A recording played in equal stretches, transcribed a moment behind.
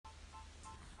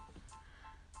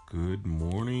Good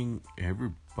morning,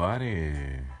 everybody.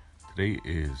 Today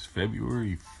is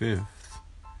February 5th,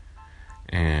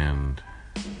 and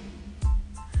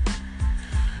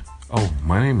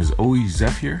my name is OE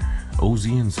Zephyr. OZ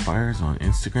Inspires on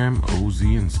Instagram, OZ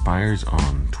Inspires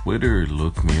on Twitter.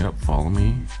 Look me up, follow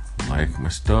me, like my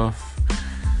stuff.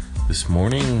 This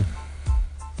morning,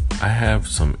 I have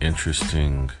some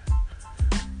interesting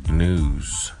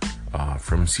news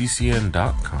from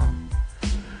ccn.com.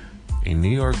 A New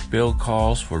York bill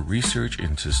calls for research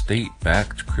into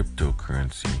state-backed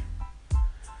cryptocurrency.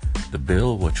 The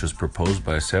bill, which was proposed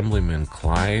by Assemblyman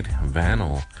Clyde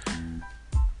Vannell,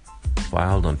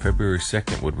 filed on February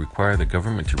 2nd, would require the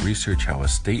government to research how a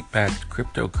state-backed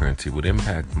cryptocurrency would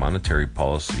impact monetary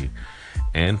policy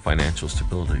and financial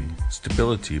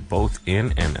stability both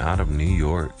in and out of New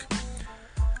York,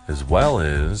 as well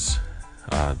as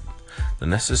the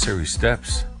necessary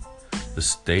steps the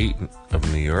state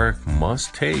of New York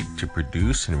must take to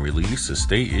produce and release a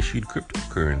state-issued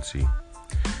cryptocurrency,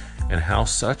 and how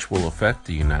such will affect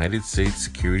the United States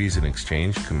Securities and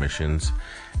Exchange Commission's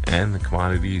and the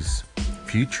Commodities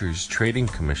Futures Trading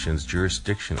Commission's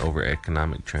jurisdiction over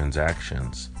economic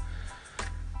transactions.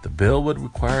 The bill would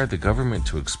require the government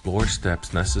to explore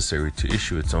steps necessary to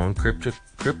issue its own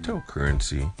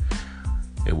cryptocurrency.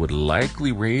 It would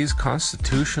likely raise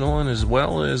constitutional and as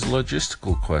well as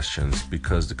logistical questions,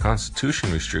 because the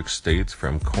Constitution restricts states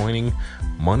from coining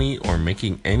money or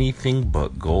making anything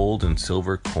but gold and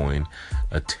silver coin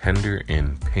a tender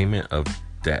in payment of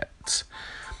debts.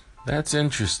 That's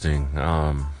interesting.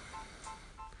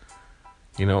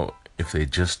 If they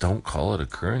just don't call it a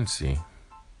currency,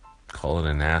 call it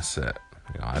an asset.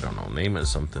 I don't know, name it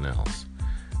something else.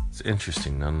 It's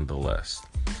interesting nonetheless.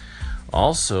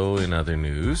 Also, in other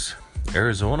news,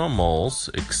 Arizona moles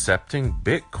accepting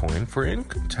Bitcoin for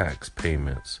income tax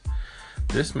payments.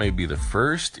 This may be the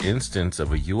first instance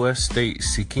of a U.S. state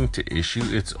seeking to issue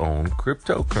its own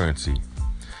cryptocurrency.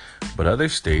 But other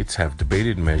states have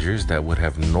debated measures that would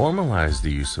have normalized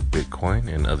the use of Bitcoin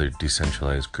and other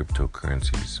decentralized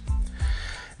cryptocurrencies.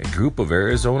 A group of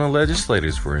Arizona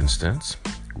legislators, for instance,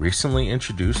 recently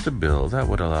introduced a bill that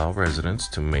would allow residents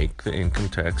to make the income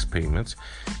tax payments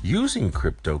using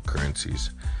cryptocurrencies,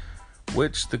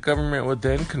 which the government would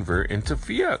then convert into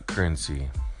fiat currency.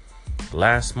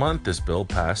 Last month, this bill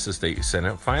passed the State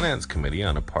Senate Finance Committee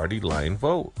on a party line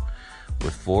vote,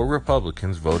 with 4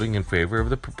 Republicans voting in favor of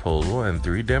the proposal and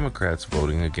 3 Democrats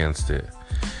voting against it.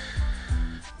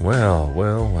 Well,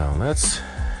 that's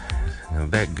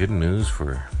that good news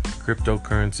for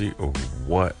cryptocurrency or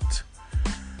what?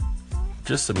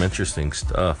 Just some interesting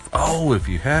stuff. If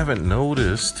you haven't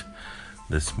noticed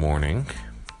this morning,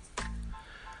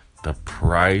 the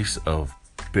price of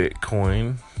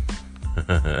Bitcoin,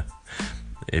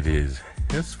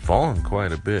 it's fallen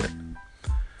quite a bit.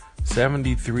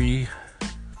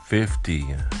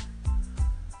 $73.50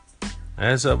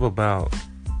 as of about,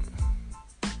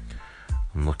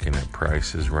 I'm looking at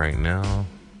prices right now.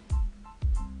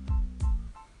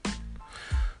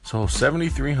 So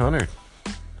 7,300.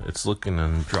 It's looking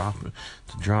to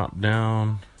drop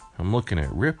down. I'm looking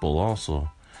at Ripple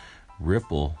also.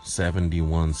 Ripple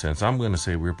 71 cents. I'm going to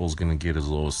say Ripple's going to get as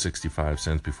low as 65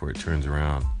 cents before it turns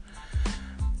around.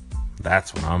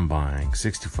 That's what I'm buying,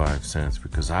 65 cents,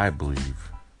 because I believe,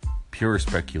 pure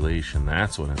speculation,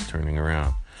 that's when it's turning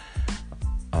around.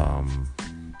 I'm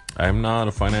not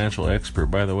a financial expert,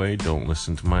 by the way. Don't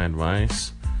listen to my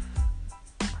advice.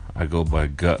 I go by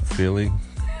gut feeling.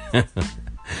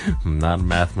 I'm not a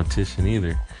mathematician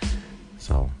either.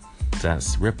 So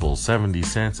that's Ripple 70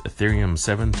 cents, Ethereum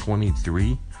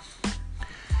 723,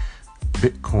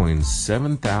 Bitcoin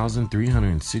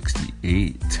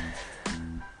 7,368.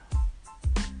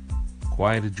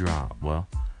 Quite a drop. Well,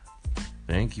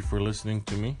 thank you for listening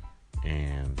to me,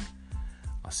 and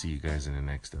I'll see you guys in the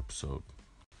next episode.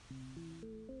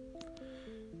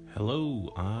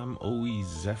 Hello, I'm OE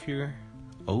Zephyr.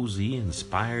 OZ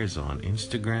Inspires on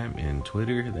Instagram and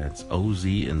Twitter. That's OZ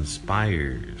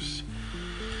Inspires.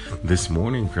 This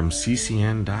morning from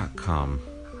ccn.com.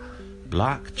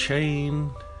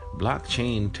 Blockchain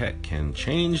tech can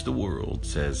change the world,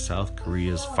 says South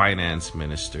Korea's finance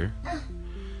minister.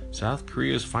 South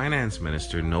Korea's finance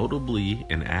minister, notably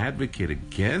an advocate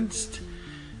against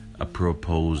a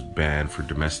proposed ban for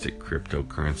domestic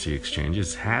cryptocurrency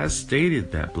exchanges, has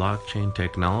stated that blockchain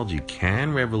technology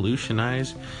can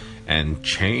revolutionize and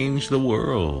change the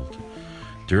world.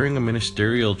 During a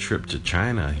ministerial trip to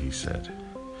China, he said.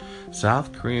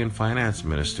 South Korean Finance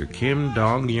Minister Kim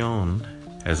Dong-yeon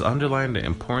has underlined the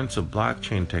importance of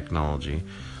blockchain technology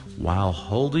while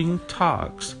holding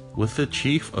talks with the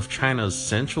chief of China's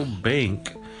central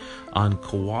bank on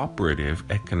cooperative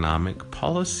economic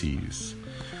policies.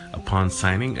 Upon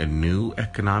signing a new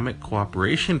economic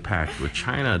cooperation pact with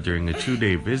China during a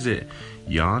 2-day visit,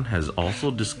 Yan has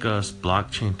also discussed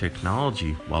blockchain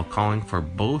technology while calling for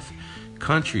both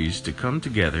countries to come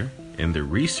together in the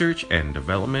research and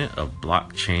development of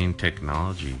blockchain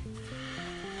technology.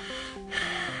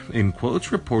 In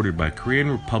quotes reported by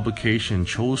Korean publication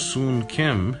Chosun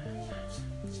Kim,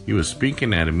 he was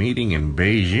speaking at a meeting in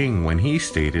Beijing when he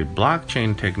stated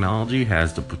blockchain technology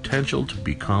has the potential to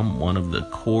become one of the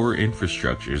core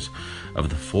infrastructures of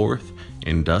the fourth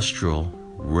industrial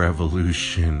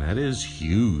revolution. That is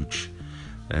huge.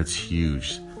 That's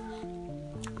huge.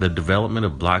 The development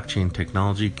of blockchain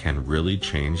technology can really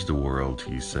change the world,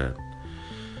 he said.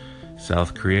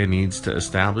 South Korea needs to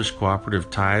establish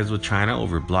cooperative ties with China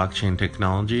over blockchain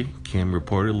technology, Kim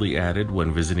reportedly added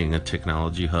when visiting a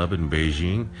technology hub in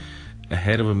Beijing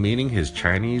ahead of a meeting his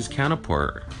Chinese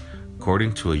counterpart,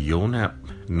 according to a Yonhap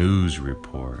news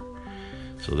report.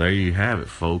 So there you have it,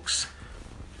 folks.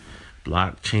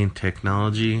 Blockchain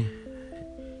technology,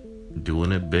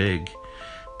 doing it big.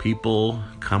 People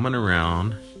coming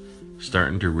around,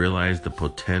 starting to realize the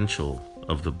potential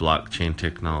of the blockchain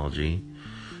technology.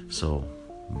 So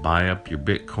buy up your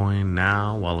Bitcoin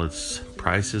now while its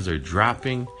prices are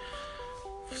dropping.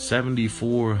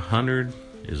 7,400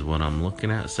 is what I'm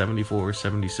looking at.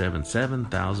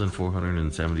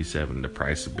 7,477, the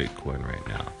price of Bitcoin right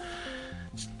now.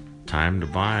 It's time to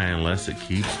buy unless it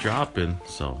keeps dropping.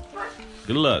 So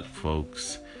good luck,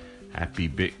 folks. Happy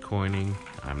Bitcoining.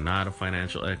 I'm not a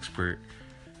financial expert.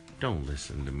 Don't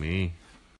listen to me.